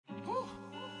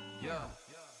Hi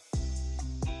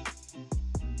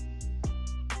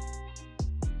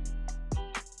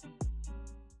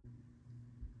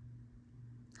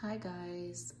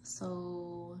guys,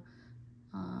 so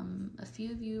a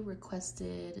few of you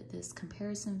requested this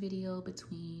comparison video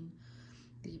between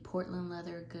the Portland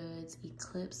Leather Goods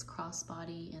Eclipse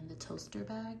crossbody and the toaster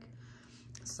bag.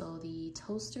 So the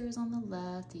toaster is on the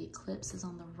left, the Eclipse is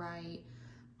on the right.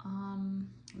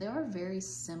 They are very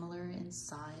similar in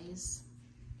size.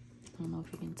 I don't know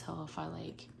if you can tell if I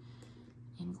like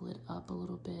angle it up a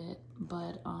little bit,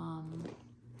 but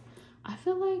I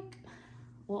feel like,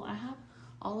 well, I have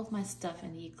all of my stuff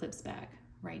in the Eclipse bag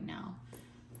right now.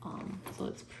 So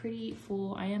it's pretty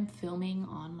full. I am filming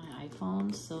on my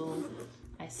iPhone, so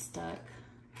I stuck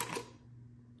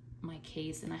my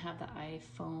case, and I have the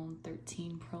iPhone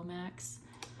 13 Pro Max,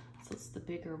 so it's the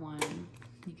bigger one.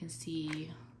 You can see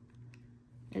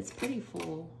it's pretty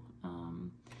full.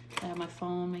 I have my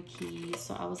phone, my keys,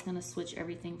 so I was gonna switch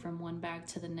everything from one bag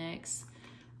to the next.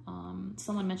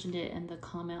 Someone mentioned it in the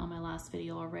comment on my last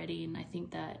video already, and I think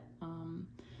that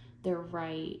they're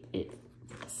right. It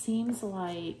seems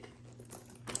like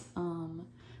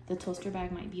the toaster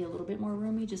bag might be a little bit more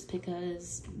roomy just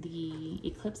because the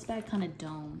Eclipse bag kind of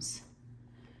domes.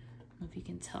 I don't know if you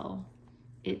can tell.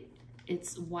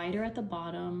 It's wider at the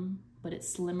bottom, but it's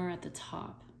slimmer at the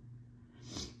top.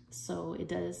 So it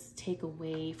does take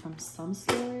away from some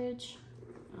storage,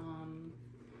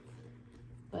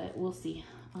 but we'll see.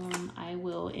 I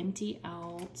will empty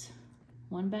out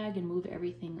one bag and move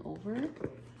everything over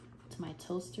to my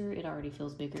toaster. It already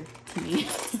feels bigger to me.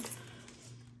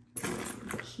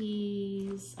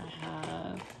 Keys, I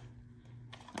have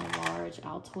a large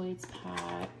Altoids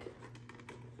pack.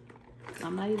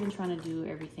 I'm not even trying to do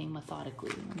everything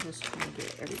methodically. I'm just trying to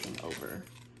get everything over.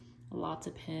 Lots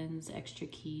of pens, extra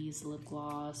keys, lip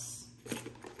gloss,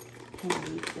 pen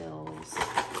refills,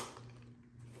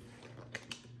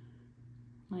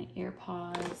 my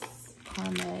AirPods,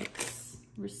 Carmex,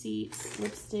 receipts,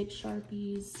 lipstick,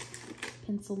 Sharpies,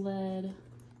 pencil lead.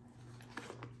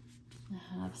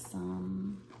 I have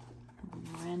some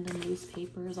random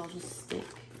newspapers I'll just stick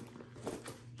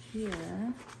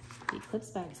here. The Eclipse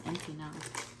bag's empty now.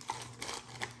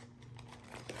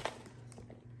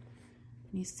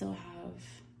 And you still have,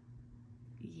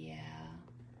 yeah,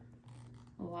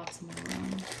 lots more room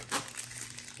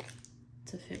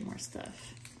to fit more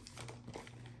stuff.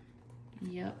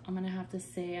 Yep, I'm gonna have to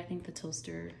say I think the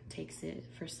toaster takes it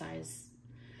for size.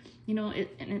 You know,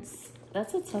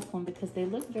 that's a tough one because they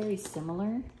look very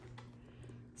similar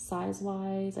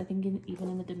size-wise. I think even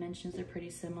in the dimensions they're pretty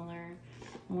similar.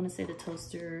 I want to say the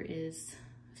toaster is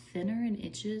thinner in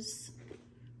inches,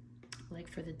 like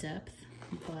for the depth,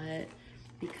 but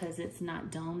because it's not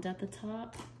domed at the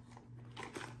top,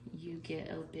 you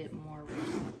get a bit more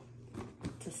room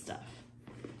to stuff.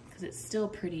 Because it's still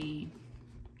pretty,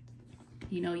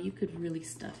 you know, you could really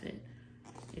stuff it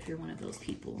if you're one of those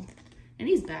people. And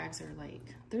these bags are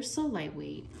like, they're so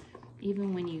lightweight.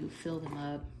 Even when you fill them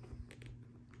up,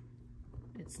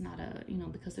 it's not a, you know,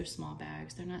 because they're small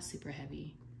bags, they're not super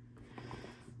heavy.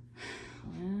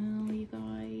 Well, you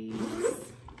guys,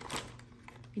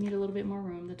 if you need a little bit more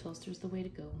room, the toaster's the way to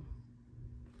go.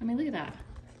 I mean, look at that.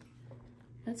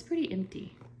 That's pretty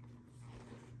empty.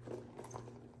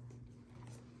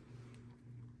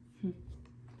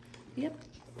 Yep.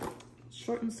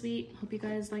 Short and sweet. Hope you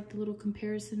guys liked the little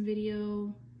comparison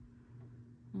video.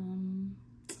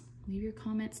 Leave your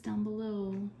comments down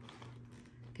below.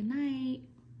 Good night.